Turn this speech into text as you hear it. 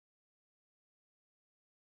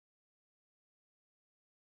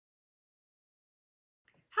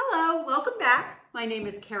Hello, welcome back. My name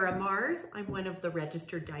is Cara Marrs. I'm one of the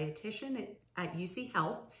Registered Dietitian at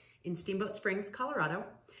UCHealth in Steamboat Springs, Colorado.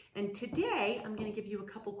 And today I'm going to give you a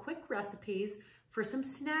couple quick recipes for some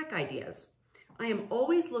snack ideas. I am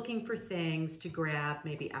always looking for things to grab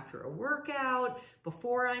maybe after a workout,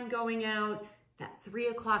 before I'm going out, that 3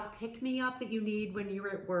 o'clock pick-me-up that you need when you're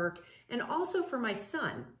at work, and also for my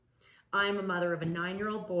son. I'm a mother of a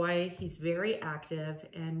 9-year-old boy. He's very active,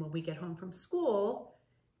 and when we get home from school,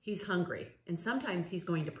 he's hungry, and sometimes he's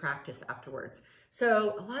going to practice afterwards.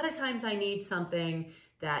 So a lot of times I need something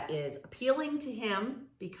that is appealing to him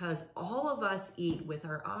because all of us eat with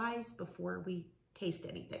our eyes before we taste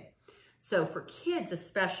anything. So for kids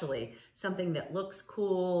especially, something that looks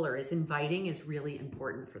cool or is inviting is really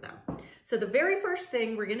important for them. So the very first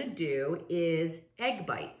thing we're gonna do is egg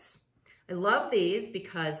bites. I love these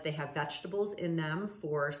because they have vegetables in them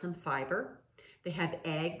for some fiber. They have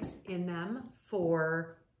eggs in them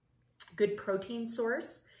for good protein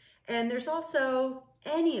source. And there's also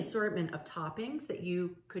any assortment of toppings that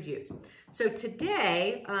you could use. So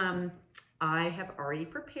today, I have already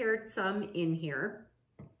prepared some in here.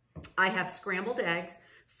 I have scrambled eggs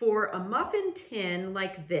for a muffin tin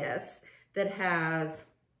like this that has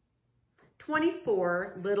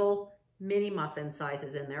 24 little mini muffin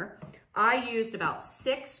sizes in there. I used about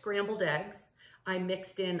 6 scrambled eggs. I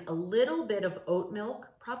mixed in a little bit of oat milk,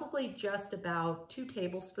 probably just about 2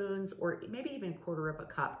 tablespoons or maybe even 1/4 of a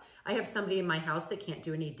cup. I have somebody in my house that can't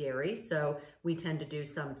do any dairy, so we tend to do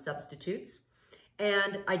some substitutes.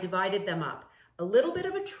 And I divided them up. A little bit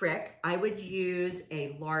of a trick, I would use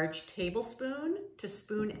a large tablespoon to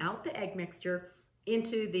spoon out the egg mixture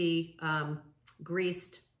into the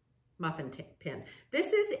greased muffin pan.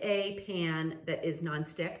 This is a pan that is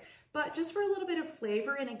nonstick, but just for a little bit of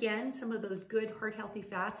flavor, and again, some of those good heart healthy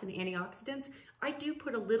fats and antioxidants, I do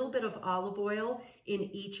put a little bit of olive oil in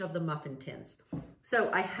each of the muffin tins. So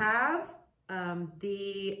I have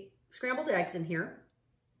the scrambled eggs in here.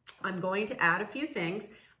 I'm going to add a few things.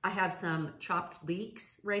 I have some chopped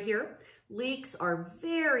leeks right here. Leeks are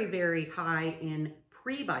very, very high in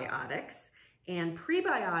prebiotics, and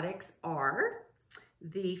prebiotics are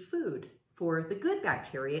the food for the good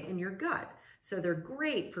bacteria in your gut. So they're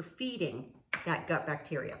great for feeding that gut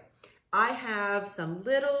bacteria. I have some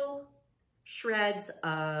little shreds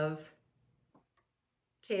of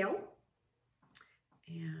kale,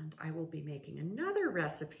 and I will be making another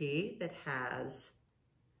recipe that has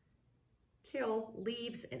kale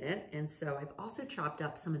leaves in it. And so I've also chopped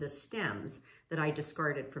up some of the stems that I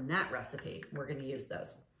discarded from that recipe. We're going to use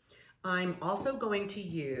those. I'm also going to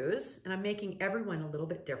use, and I'm making everyone a little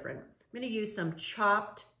bit different, I'm going to use some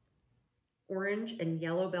chopped orange and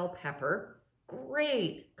yellow bell pepper.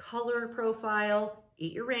 Great color profile,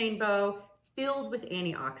 eat your rainbow, filled with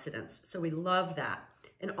antioxidants. So we love that.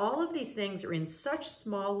 And all of these things are in such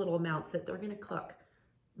small little amounts that they're going to cook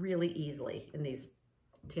really easily in these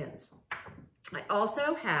tins. I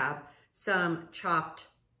also have some chopped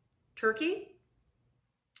turkey.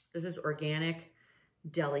 This is organic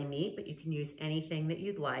deli meat, but you can use anything that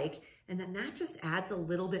you'd like. And then that just adds a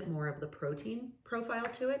little bit more of the protein profile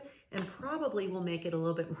to it and probably will make it a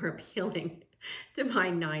little bit more appealing to my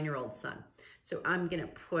 9-year-old son. So I'm gonna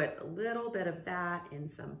put a little bit of that in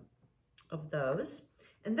some of those.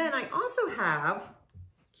 And then I also have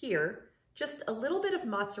here just a little bit of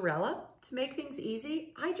mozzarella to make things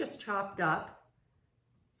easy. I just chopped up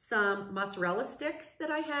some mozzarella sticks that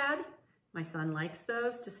I had. My son likes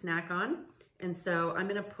those to snack on. And so I'm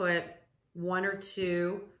gonna put 1 or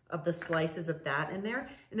 2 of the slices of that in there.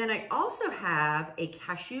 And then I also have a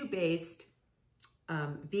cashew-based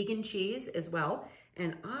vegan cheese as well.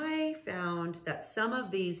 And I found that some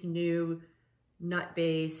of these new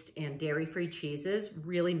nut-based and dairy-free cheeses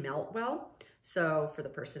really melt well. So for the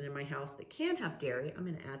person in my house that can't have dairy, I'm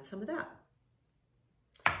gonna add some of that.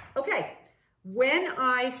 Okay. When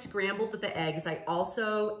I scrambled the eggs, I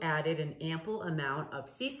also added an ample amount of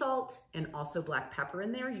sea salt and also black pepper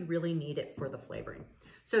in there. You really need it for the flavoring.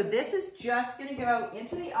 So this is just gonna go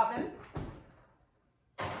into the oven.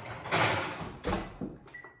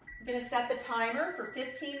 I'm gonna set the timer for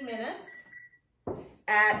 15 minutes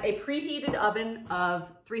at a preheated oven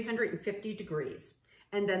of 350 degrees.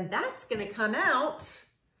 And then that's gonna come out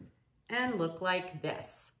and look like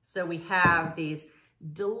this. So we have these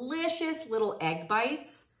delicious little egg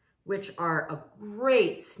bites, which are a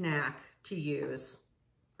great snack to use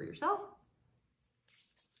for yourself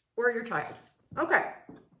or your child. Okay.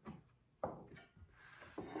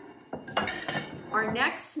 Our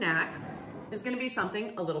next snack is going to be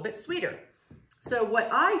something a little bit sweeter. So what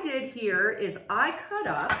I did here is I cut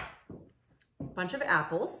up a bunch of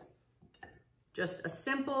apples just a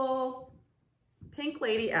simple pink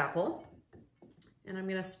lady apple. And I'm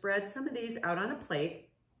gonna spread some of these out on a plate.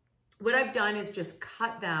 What I've done is just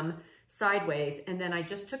cut them sideways, and then I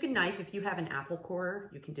just took a knife. If you have an apple core,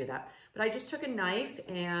 you can do that. But I just took a knife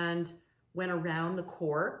and went around the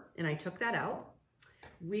core, and I took that out.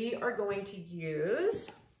 We are going to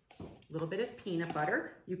use a little bit of peanut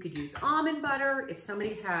butter. You could use almond butter. If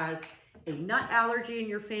somebody has a nut allergy in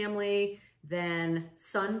your family, then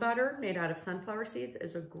sun butter made out of sunflower seeds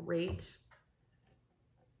is a great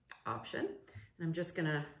option. And I'm just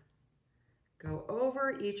gonna go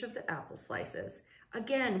over each of the apple slices.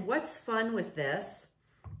 Again, what's fun with this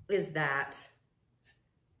is that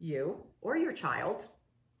you or your child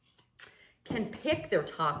can pick their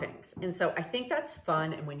toppings. And so I think that's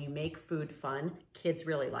fun. And when you make food fun, kids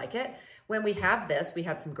really like it. When we have this, we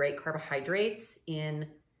have some great carbohydrates in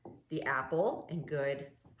the apple and good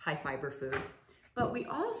high fiber food. But we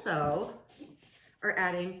also are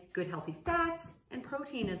adding good healthy fats and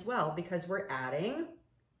protein as well, because we're adding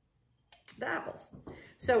the apples.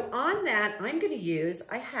 So on that, I'm gonna use,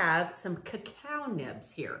 I have some cacao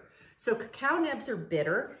nibs here. So cacao nibs are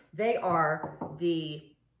bitter. They are the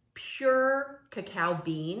pure cacao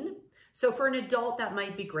bean. So for an adult, that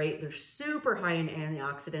might be great. They're super high in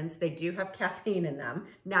antioxidants. They do have caffeine in them,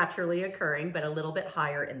 naturally occurring, but a little bit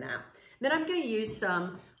higher in that. Then I'm gonna use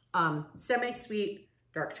some semi-sweet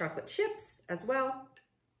dark chocolate chips as well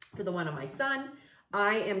for the one on my son.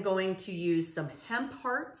 I am going to use some hemp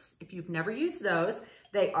hearts. If you've never used those,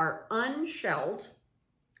 they are unshelled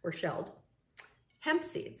or shelled hemp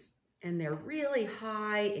seeds. And they're really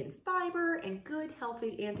high in fiber and good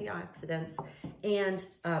healthy antioxidants and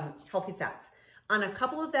healthy fats. On a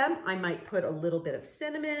couple of them, I might put a little bit of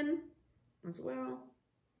cinnamon as well.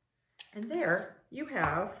 And there you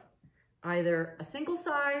have either a single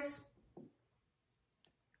size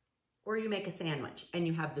or you make a sandwich and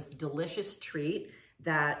you have this delicious treat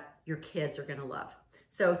that your kids are gonna love.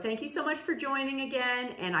 So thank you so much for joining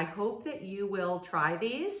again, and I hope that you will try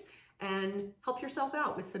these and help yourself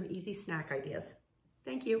out with some easy snack ideas.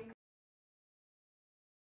 Thank you.